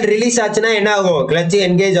பெடல் ரிலீஸ் ஆச்சுன்னா என்ன ஆகும், கிளட்ச்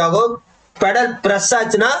என்கேஜ் ஆகும். பெடல் பிரஸ்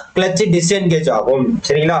ஆச்சுன்னா கிளட்ச் டிஸ்என்கேஜ் ஆகும்.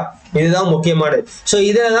 சரிங்களா, இதுதான் முக்கியமானது. ஸோ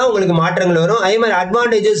இதுல தான் உங்களுக்கு மாற்றங்கள் வரும். அதே மாதிரி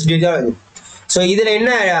அட்வான்டேஜஸ். ஸோ இதுல என்ன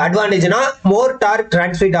அட்வான்டேஜ்னா மோர் டார்க்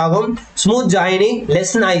டிரான்ஸ்மிட் ஆகும், ஸ்மூத் ஜாயினிங்,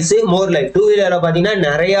 லெஸ் நாய்ஸ், மோர் லைஃப். டூ வீலர்ல பாத்தீங்கன்னா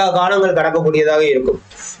நிறைய காலங்கள் கடக்கக்கூடியதாக இருக்கும்.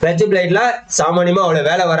 கிளட்ச் பிளேட்ல சாமானியமா அவ்வளவு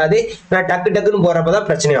வேலை வராது, நான் டக்கு டக்குன்னு போறப்பதான்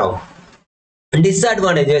பிரச்சனை ஆகும்.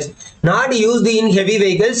 Disadvantages not used in heavy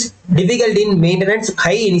vehicles, difficult in maintenance,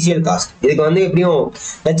 high initial cost. இதுக்கு வந்து எப்படியும்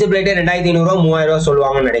கிளட்ச் பிளேட்டே 2500 ரூபா 3000 ரூபா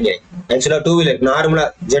சொல்லுவாங்கன்னு நினைக்கிறேன். ஆக்சுவலா டூ வீலர் நார்மலா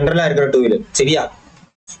ஜென்ரலா இருக்கிற டூ வீலர். சரியா,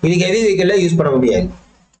 இதுக்கு ஹெவி வெஹிக்கிள்ல யூஸ் பண்ண முடியாது.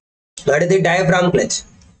 அடுத்து டயப்ராம் கிளட்ச்.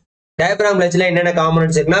 டயப்ராம் கிளட்ச்ல என்னென்ன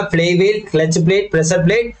காம்போனன்ட்ஸ் இருக்குன்னா fly wheel, clutch plate, pressure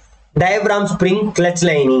plate, diaphragm spring, clutch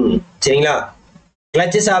lining. சரிங்களா,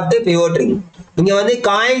 கிளட்ச் சாப்பிட்டு பிவோட் ரிங். இங்க வந்து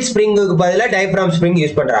காயில் ஸ்ப்ரிங்குக்கு பதிலா டயப்ராம் ஸ்ப்ரிங்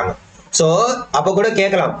யூஸ் பண்றாங்க. சோ அப்ப கூட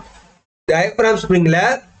கேட்கலாம், டயப்ராம் ஸ்ப்ரிங்ல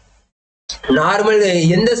நார்மல்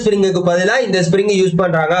எந்த ஸ்ப்ரிங்குக்கு பதிலா இந்த ஸ்ப்ரிங் யூஸ்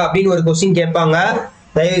பண்றாங்க அப்படின்னு ஒரு கொஸ்டின் கேட்பாங்க.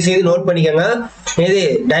 தயவு செய்து நோட் பண்ணிக்கோங்க. எது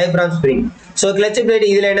diaphragm spring. So clutch plate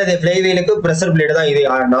இதுல என்னது ஃப்ளை வீலுக்கும் ப்ரெஷர் பிளேட் தான். இது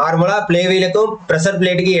நார்மலா ஃப்ளை வீலுக்கும் ப்ரெஷர்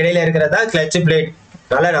பிளேட்டுக்கு இடையில இருக்கிறதா கிளட்ச் பிளேட்.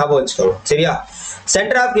 நல்லா ஞாபகம் வச்சுக்கோங்க. சரியா,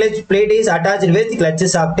 centre of clutch plate is attached with clutch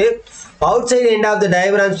soft. Out side end of the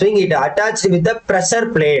diaphragm spring it attached with the pressure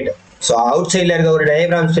plate. So out சைட்ல இருக்க ஒரு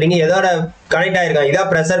டயப்ராம் ஸ்ப்ரிங் எதோட கனெக்ட் ஆயிருக்காங்க,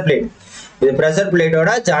 இதான் ப்ரெஷர் பிளேட். இது ப்ரெஷர்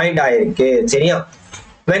பிளேட்டோட ஜாயிண்ட் ஆயிருக்கு. சரியா,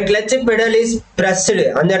 when clutch pedal is pressed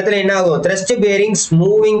அந்த இடத்துல என்ன ஆகும், thrust bearings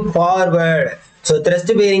moving forward. so thrust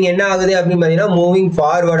bearing என்ன ஆகுது அப்படின்னு பாத்தீங்கன்னா மூவிங்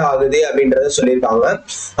ஃபார்வர்ட் ஆகுது அப்படின்றத சொல்லியிருக்காங்க.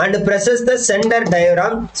 and presses the center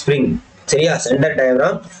diaphragm spring. சரியா, center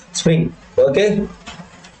diaphragm spring. Okay,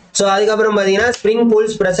 so அதுக்கப்புறம் பாத்தீங்கன்னா spring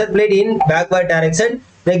pulls pressure plate in backward direction.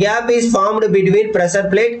 the gap is formed between pressure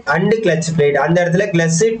plate and clutch plate. அந்த இடத்துல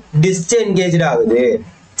clutch disengaged ஆகுது.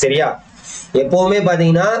 சரியா, எப்பவுமே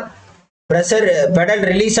பாத்தீங்கன்னா பிரஷர் பெடல்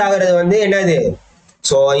ரிலீஸ் ஆகிறது வந்து என்னது,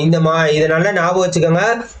 ஸோ இந்த இதை நல்லா ஞாபகம் வச்சுக்கோங்க.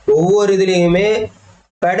 ஒவ்வொரு இதுலையுமே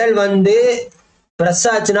பெடல் வந்து ப்ரெஸ்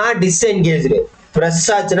ஆச்சுன்னா டிஸ்என்கேஜ்டு, ப்ரெஸ்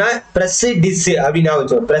ஆச்சுன்னா ப்ரெஸ் டிஸ் அப்படின்னு ஞாபகம்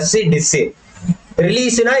வச்சுக்கோங்க. ப்ரெஸ் டிஸ்,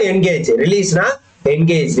 ரிலீஸ்னா என்கேஜ், ரிலீஸ்னா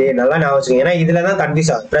என்கேஜ். நல்லா ஞாபகம் வச்சுக்கோங்க, ஏன்னா இதுல தான்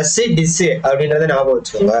கன்ஃபியூஸ் ஆகும். ப்ரெஸ் டிஸ் அப்படின்றத ஞாபகம்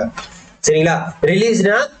வச்சுக்கோங்க. சரிங்களா,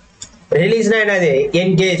 ரிலீஸ்னா என்னது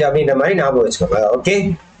என்கேஜ் அப்படின்ற மாதிரி ஞாபகம் வச்சுக்கோங்க. Okay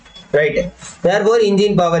right, therefore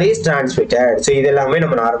engine power is transmitted. so இதெல்லாமே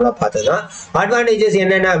நம்ம நார்மலா பார்த்ததுதான். advantages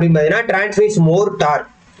என்னென்ன அப்படின்னு பார்த்தீங்கன்னா transmits more torque,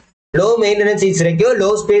 low maintenance is required,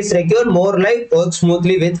 low space required, more life, works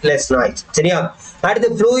smoothly with less noise. சரியா, அடுத்து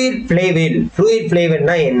fluid flywheel. fluid flywheel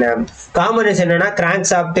னா என்ன, காம்பனன்ட்ஸ் என்னன்னா crank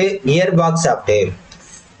shaft, gear box shaft,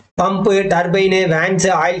 pump, turbine, vans,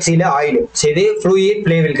 oil seal, oil. சரி, fluid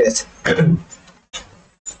flywheel clutch.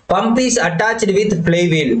 pump is attached with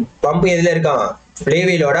flywheel. pump எதுல இருக்கான்,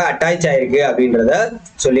 ஃப்ளைவீலோட attach ஆயிருக்கு அப்படின்றத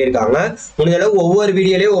சொல்லியிருக்காங்க. முடிஞ்ச அளவு ஒவ்வொரு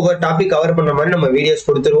வீடியோலயும் ஒவ்வொரு டாபிக் கவர் பண்ற மாதிரி நம்ம வீடியோஸ்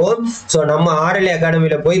கொடுத்துருவோம். ஸோ நம்ம RLA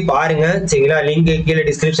அகாடமியில போய் பாருங்க. சரிங்களா, லிங்க் கீழே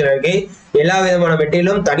டிஸ்கிரிப்ஷன் இருக்கு. எல்லா விதமான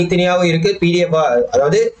மெட்டீரியலும் தனித்தனியாகவும் இருக்கு. PDF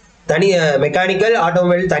அதாவது தனி மெக்கானிக்கல்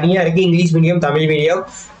ஆட்டோமொபைல் தனியா இருக்கு. இங்கிலீஷ் மீடியம், தமிழ் மீடியம்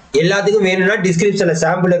எல்லாத்துக்கும் வேணும்னா டிஸ்கிரிப்ஷன்ல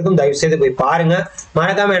சாம்பிள் இருக்கும். தயவு செய்து போய் பாருங்க.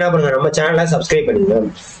 மறக்காம என்ன பண்ணுங்க, நம்ம சேனலை சப்ஸ்கிரைப் பண்ணுங்க.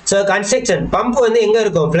 ஸோ கன்ஸ்ட்ரக்ஷன் பம்ப் வந்து எங்க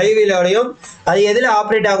இருக்கும், ஃப்ளைவீலோடையும் அது எதுல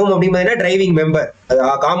ஆப்ரேட் ஆகும் அப்படின்னு பார்த்தீங்கன்னா டிரைவிங் மெம்பர். அது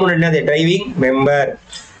காம்பனன்ட் என்னது, driving member.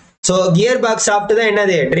 So gear box soft தான்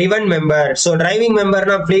என்னது, driven member. So driving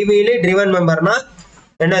மெம்பர்னா flywheel, driven மெம்பர்னா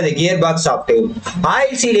என்னது, gear box soft.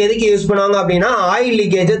 Oil seal எதுக்கு யூஸ் பண்ணுவாங்க அப்படின்னா ஆயில்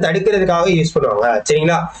லீக்கேஜ் தடுக்கிறதுக்காக யூஸ் பண்ணுவாங்க.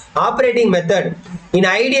 சரிங்களா, ஆப்ரேட்டிங் மெத்தட்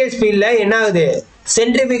இன் ஐடியல் ஸ்பீட்ல என்ன ஆகுது,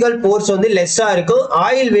 சென்ட்ரிபிகல் ஃபோர்ஸ் வந்து லெஸ்ஸா இருக்கும்.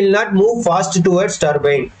 Oil will not move fast towards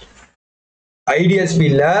turbine. Ideal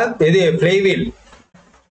ஸ்பீட்ல எது, ஃப்ளைவீல்.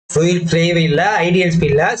 ஃப்ளைவீல்ல ஐடியல்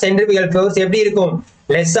ஸ்பீட்ல சென்ட்ரிபிகல் ஃபோர்ஸ் எப்படி இருக்கும்,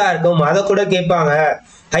 லெஸ்ஸா இருக்கும். அதை கூட கேட்பாங்க,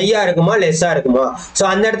 ஹையா இருக்குமா லெஸ்ஸா இருக்குமா. சோ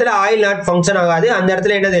அந்த இடத்துல ஆயில் நாட் ஃபங்க்ஷன் ஆகாது. அந்த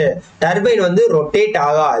இடத்துல என்னது, டர்பைன் வந்து ரொட்டேட்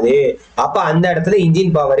ஆகாது. அப்ப அந்த இடத்துல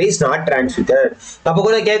engine power is not transmitted. அப்ப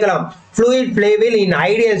கூட கேட்கலாம், fluid flywheel in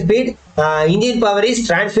ideal speed engine power is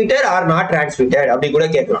transmitted or not transmitted அப்படி கூட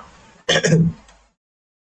கேட்கலாம்.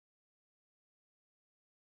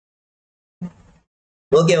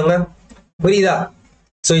 ஓகேங்க, புரியுதா?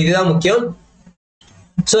 சோ இதுதான் முக்கியம்.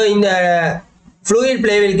 சோ இந்த fluid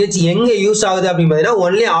flywheel கிளட்ச் எங்க யூஸ் ஆகுது அப்படின்னு பார்த்தீங்கன்னா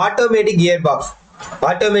ஒன்லி ஆட்டோமேட்டிக் கியர் பாக்ஸ்.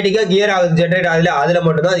 ஆட்டோமேட்டிக்கா கியர் ஆகுது ஜெனரேட் ஆகுதுல, அதுல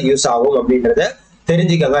மட்டும் தான் அது யூஸ் ஆகும் அப்படின்றத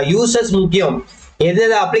தெரிஞ்சுக்கங்க. யூசஸ் முக்கியம். எது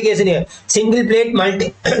application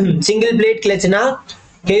single plate கிளச்னா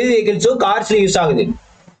heavy வெஹிக்கிள்ஸும் கார்ஸ்ல use ஆகுது.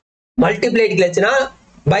 Multi plate கிளச்னா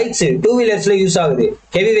bikes two வீலர்ஸ்ல use ஆகுது,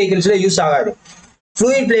 ஹெவி வெஹிக்கிள்ஸ்ல யூஸ் ஆகாது.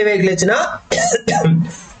 ஃப்ளூயிட் பிளே கிளச்னா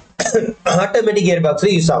ஆட்டோமேட்டிக் கியர் பாக்ஸ்ல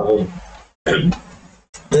யூஸ் ஆகும்.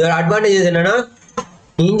 இதோட அட்வான்டேஜஸ் என்னன்னா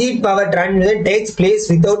engine power transmission takes place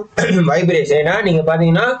without vibration. ஏன்னா நீங்க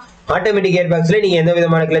பாத்தீங்கன்னா ஆட்டோமேட்டிக் கியர் பாக்ஸ்ல நீங்க எந்த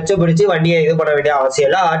விதமான கிளச்சை பிடிச்சி வண்டியை இது பண்ண வேண்டிய அவசியம்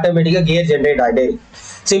இல்லை, ஆட்டோமேட்டிக்கா கியர் ஜென்ரேட் ஆகிட்டு.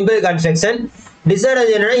 Simple construction.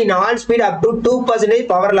 டிஸ்அட்வான்டேஜ் என்னன்னா in all speed up to 2%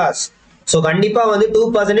 power loss. So கண்டிப்பா வந்து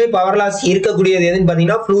 2% பவர் லாஸ் இருக்கக்கூடியது எதுன்னு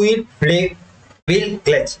பாத்தீங்கன்னா ஃப்ளூயிட் வீல்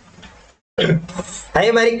கிளச். அதே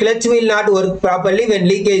மாதிரி clutch will not work properly when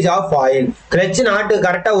leakage of oil. Clutch not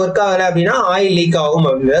கரெக்டா ஒர்க் ஆகல அப்படின்னா ஆயில் லீக் ஆகும்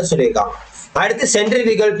அப்படின்றத சொல்லியிருக்காங்க. அடுத்து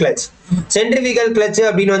சென்ட்ரிபிகல் கிளச். சென்ட்ரிபிகல் கிளச்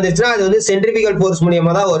அப்படின்னு வந்துச்சுன்னா அது வந்து சென்ட்ரிபிகல் ஃபோர்ஸ்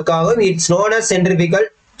மூலியமா தான் ஒர்க் ஆகும். It's known as centrifugal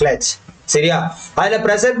clutch. சரியா? அதுல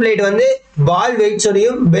பிரஷர் பிளேட் வந்து பால்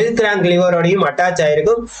வெயிட்ஸோடையும் பெல் கிராங்க் லிவரோடையும் அட்டாச்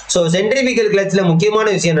ஆயிருக்கும். ஸோ சென்ட்ரிபிகல் கிளச்ல முக்கியமான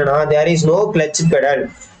விஷயம் என்னன்னா there is no clutch pedal.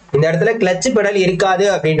 இந்த இடத்துல கிளச் பெடல் இருக்காது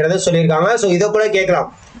அப்படின்றத சொல்லியிருக்காங்க. ஸோ இதை கூட கேட்கலாம்.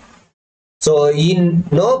 So in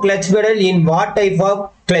no clutch pedal in what type of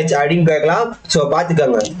clutch அப்படின்னு கேட்கலாம். ஸோ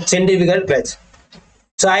பார்த்துக்கோங்க சென்ட்ரிபிகல் கிளச்.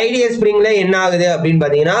 ஸோ ஐடியல் ஸ்ப்ரிங்ல என்ன ஆகுது அப்படின்னு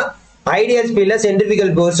பாத்தீங்கன்னா ஐடியல் ஸ்பீட்ல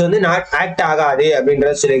சென்ட்ரிபிகல் ஃபோர்ஸ் வந்து நாட் ஆக்ட் ஆகாது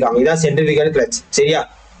அப்படின்றத சொல்லியிருக்காங்க. இதான் சென்ட்ரிபிகல் கிளச். சரியா?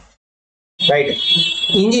 Right.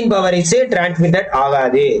 Engine power is transmitted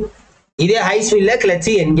ஆகாது. இதே ஹை ஸ்பீட்ல கிளச்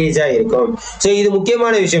என்கேஜ் ஆயிருக்கும். ஸோ இது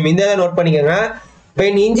முக்கியமான விஷயம், இந்த நோட் பண்ணிக்கோங்க.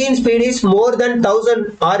 when engine speed is more than 1000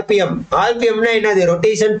 rpm, rpm னா என்னது?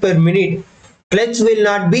 Rotation per minute. Clutch will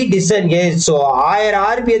not be disengage. So 1000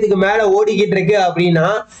 ஆர்பிஎத்துக்கு மேல ஓடிக்கிட்டு இருக்கு அப்படின்னா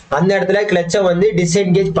அந்த இடத்துல கிளச்சை வந்து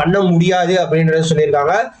டிஸ்என்கேஜ் பண்ண முடியாது அப்படின்றத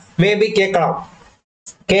சொல்லியிருக்காங்க. மேபி கேட்கலாம்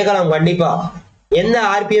கண்டிப்பா எந்த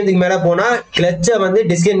ஆர்பிஎம்க்கு மேல போனா கிளச்சை வந்து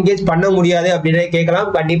டிஸ்என்கேஜ் பண்ண முடியாது அப்படின்றத கேட்கலாம்.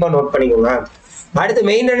 கண்டிப்பா நோட் பண்ணிக்கோங்க. அடுத்து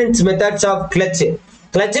maintenance methods of clutch.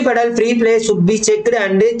 Clutch pedal free play should be checked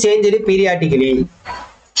and changed periodically.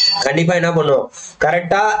 கண்டிப்பா என்ன பண்ணும்,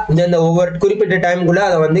 கரெக்டா இந்த ஒவ்வொரு குறிப்பிட்ட டைம்குள்ள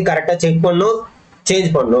அதை வந்து கரெக்டா செக் பண்ணும், சேஞ்ச்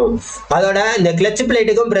பண்ணும். அதோட இந்த கிளச்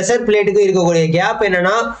பிளேட்டுக்கும் பிரஷர் பிளேட்டுக்கும் இருக்கக்கூடிய கேப்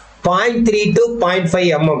என்னன்னா 0.3 to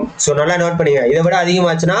 0.5 mm. ஸோ நல்லா நோட் பண்ணுங்க. இதை விட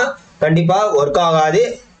அதிகமாச்சுன்னா கண்டிப்பா ஒர்க் ஆகாது,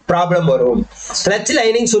 ப்ராப்ளம் வரும். Clutch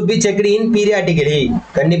lining should be checked in periodically.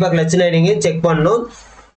 கண்டிப்பா கிளச் லைனிங் செக் பண்ணணும்.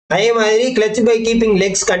 அதே மாதிரி clutch by keeping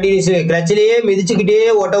Lex continuous. கிளச்சிலேயே மிதிச்சுக்கிட்டே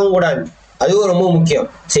ஓட்டவும் கூடாது, அதுவும் ரொம்ப முக்கியம்.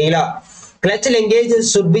 சரிங்களா? Clutch engage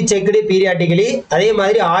should be checked periodically. அதே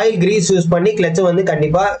மாதிரி ஆயில் கிரீஸ் யூஸ் பண்ணி கிளச்சை வந்து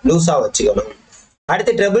கண்டிப்பா லூஸா வச்சுக்கணும்.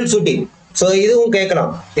 அடுத்து ட்ரபிள் ஷூட்டிங். ஸோ இதுவும்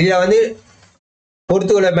கேட்கலாம். இதுல வந்து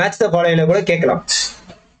பொறுத்துள்ள மேட்ச் த ஃபாலோயிங்ல கூட கேட்கலாம்.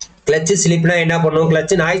 கிளச் ஸ்லிப்னா என்ன பண்ணும்,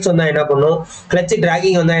 கிளச் நாய்ஸ் வந்தா என்ன பண்ணும், கிளச்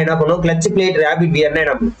டிராகிங் வந்தா என்ன பண்ணும், கிளச் பிளேட் ரேபிட் வியர்னா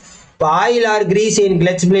என்ன பண்ணும். இப்போ ஆயில் ஆர் கிரீஸ் இன்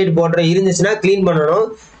கிளச் பிளேட் போடுற இருந்துச்சுன்னா கிளீன் பண்ணணும்.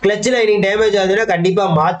 கிளச் லைனிங் டேமேஜ் ஆகுதுன்னா கண்டிப்பா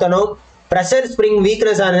மாத்தணும். பிரஷர் ஸ்ப்ரிங்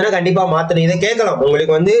வீக்னஸ் ஆகுதுன்னா கண்டிப்பா மாத்தணும். இதை கேட்கலாம்.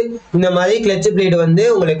 உங்களுக்கு வந்து இந்த மாதிரி கிளச் பிளேட் வந்து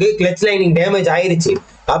உங்களுக்கு கிளச் லைனிங் டேமேஜ் ஆயிருச்சு,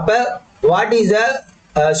 அப்ப வாட் இஸ் த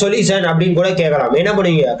சொல்யூஷன் அப்படின்னு கூட கேட்கலாம். என்ன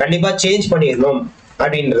பண்ணுவீங்க? கண்டிப்பா சேஞ்ச் பண்ணிடணும்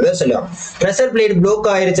அப்படின்றத சொல்லலாம். பிரஷர் பிளேட் ப்ளோக்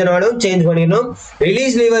ஆயிருச்சுனாலும் சேஞ்ச் பண்ணிடணும்.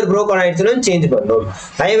 ரிலீஸ் லீவர் ப்ரோக் ஆயிடுச்சுனாலும் சேஞ்ச் பண்ணணும்.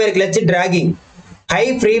 அதே மாதிரி clutch dragging high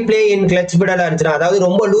free play in clutch பெடலா இருந்துச்சுன்னா, அதாவது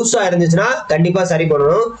ரொம்ப லூஸா இருந்துச்சுன்னா கண்டிப்பா சரி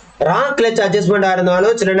பண்ணணும். ராங் கிளச் அட்ஜஸ்ட்மெண்டா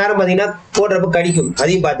இருந்தாலும் சில நேரம் பாத்தீங்கன்னா போடுறப்ப கடிக்கும்,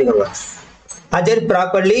 அதையும் பாத்துக்கோங்க. Adjust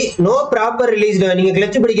properly. No proper release. நீங்க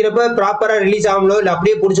கிளச் பிடிக்கிறப்ப ப்ராப்பரா ரிலீஸ் ஆகலோ இல்ல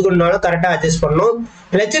அப்படியே பிடிச்சுக்கணும்னாலும் கரெக்டா அட்ஜஸ்ட் பண்ணணும்.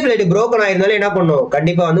 கிளச் பிளேட் புரோக்கன் ஆயிருந்தாலும் என்ன பண்ணணும்,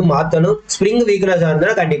 கண்டிப்பா வந்து மாத்தணும். ஸ்ப்ரிங் வீக்னஸ்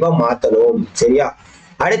இருந்தாலும் கண்டிப்பா மாத்தணும். சரியா?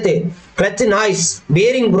 அடுத்து கிளச் நாய்ஸ்.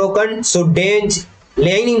 பியரிங் புரோக்கன் சுட் டேஞ்ச்.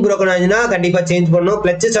 லைனிங் புரோக்கன் ஆச்சுன்னா கண்டிப்பா சேஞ்ச் பண்ணணும்.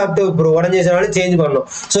 கிளச் சாப்பிட்டு உடஞ்சினாலும் சேஞ்ச் பண்ணணும்.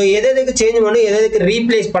 ஸோ எதுக்கு சேஞ்ச் பண்ணணும், எதுக்கு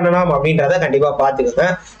ரீப்ளேஸ் பண்ணலாம் அப்படின்றத கண்டிப்பா பாத்துக்கோங்க.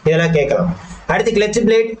 இதெல்லாம் கேட்கலாம். அடுத்து clutch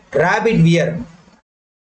plate rapid wear.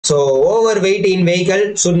 So over weight in vehicle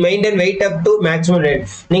should maintain wait up to maximum rate.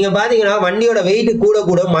 நீங்க பாத்தீங்கன்னா வண்டியோட வெயிட்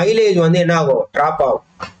கூட மைலேஜ் வந்து என்ன ஆகும், டிராப் ஆகும்.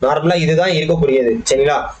 நார்மலா இதுதான் இருக்கக்கூடியது.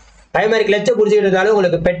 சரிங்களா? அதே மாதிரி கிளச்சை பிடிச்சிட்டு இருந்தாலும்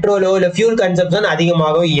உங்களுக்கு பெட்ரோலோ இல்ல ஃபியூல் கன்சப்ஷன்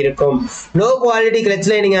அதிகமாக இருக்கும். லோ குவாலிட்டி கிளச்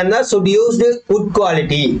லைனிங் இருந்தா சுட் used good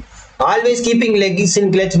quality. Always keeping Lex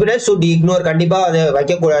இன் கிளச் பெடல் சுட் இக்னோர். கண்டிப்பா அதை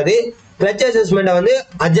வைக்கக்கூடாது. கிளச் அட்ஜஸ்ட்மெண்ட் வந்து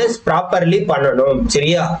அட்ஜஸ்ட் ப்ராப்பர்லி பண்ணணும்.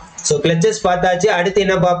 சரியா? ஸோ கிளச்சஸ் பார்த்தாச்சு. அடுத்து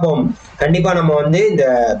என்ன பார்ப்போம், கண்டிப்பா நம்ம வந்து இந்த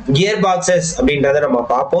கியர் பாக்ஸஸ் அப்படின்றத நம்ம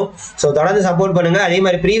பார்ப்போம். ஸோ தொடர்ந்து சப்போர்ட் பண்ணுங்க. அதே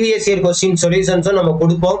மாதிரி ப்ரீவியஸ் இயர் கொஸ்டின் சொல்யூஷன்ஸும் நம்ம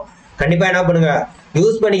கொடுப்போம். கண்டிப்பா என்ன பண்ணுங்க,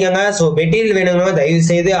 யூஸ் பண்ணிக்கோங்க. ஸோ மெட்டீரியல் வேணுங்கன்னா தயவு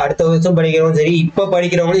செய்து அடுத்த வருஷம் படிக்கிறவங்க சரி, இப்போ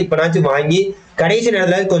படிக்கிறவங்களும் இப்போனாச்சும் வாங்கி கடைசி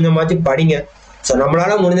நேரத்தில் கொஞ்சமாச்சும் படிங்க. ஸோ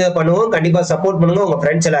நம்மளால முடிஞ்சதை பண்ணுவோம். கண்டிப்பா சப்போர்ட் பண்ணுங்க. உங்க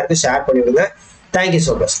ஃப்ரெண்ட்ஸ் எல்லாருக்கும் ஷேர் பண்ணிவிடுங்க. Thank you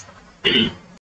so much.